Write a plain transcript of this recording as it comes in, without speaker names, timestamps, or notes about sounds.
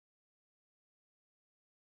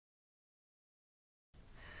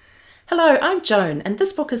Hello, I'm Joan, and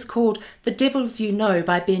this book is called The Devils You Know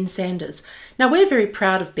by Ben Sanders. Now, we're very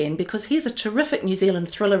proud of Ben because he's a terrific New Zealand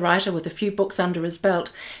thriller writer with a few books under his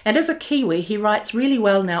belt, and as a Kiwi, he writes really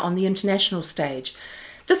well now on the international stage.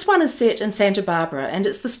 This one is set in Santa Barbara, and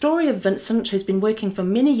it's the story of Vincent, who's been working for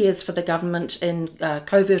many years for the government in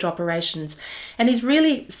covert operations, and he's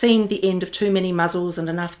really seen the end of too many muzzles and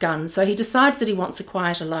enough guns, so he decides that he wants a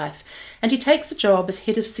quieter life. And he takes a job as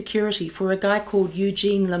head of security for a guy called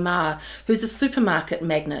Eugene Lamar, who's a supermarket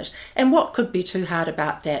magnate. And what could be too hard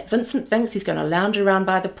about that? Vincent thinks he's going to lounge around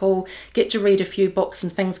by the pool, get to read a few books,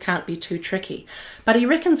 and things can't be too tricky. But he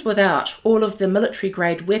reckons without all of the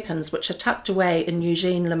military-grade weapons which are tucked away in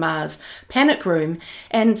Eugene Lamar's panic room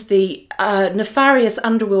and the nefarious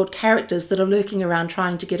underworld characters that are lurking around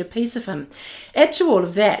trying to get a piece of him. Add to all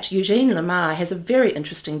of that, Eugene Lamar has a very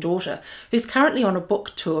interesting daughter who's currently on a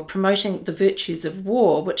book tour promoting the virtues of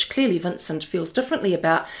war, which clearly Vincent feels differently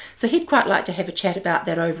about, so he'd quite like to have a chat about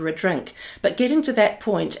that over a drink. But getting to that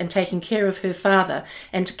point and taking care of her father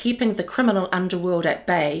and keeping the criminal underworld at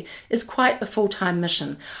bay is quite a full-time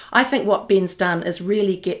mission. I think what Ben's done is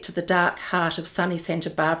really get to the dark heart of sunny Santa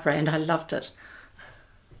Barbara, and I loved it.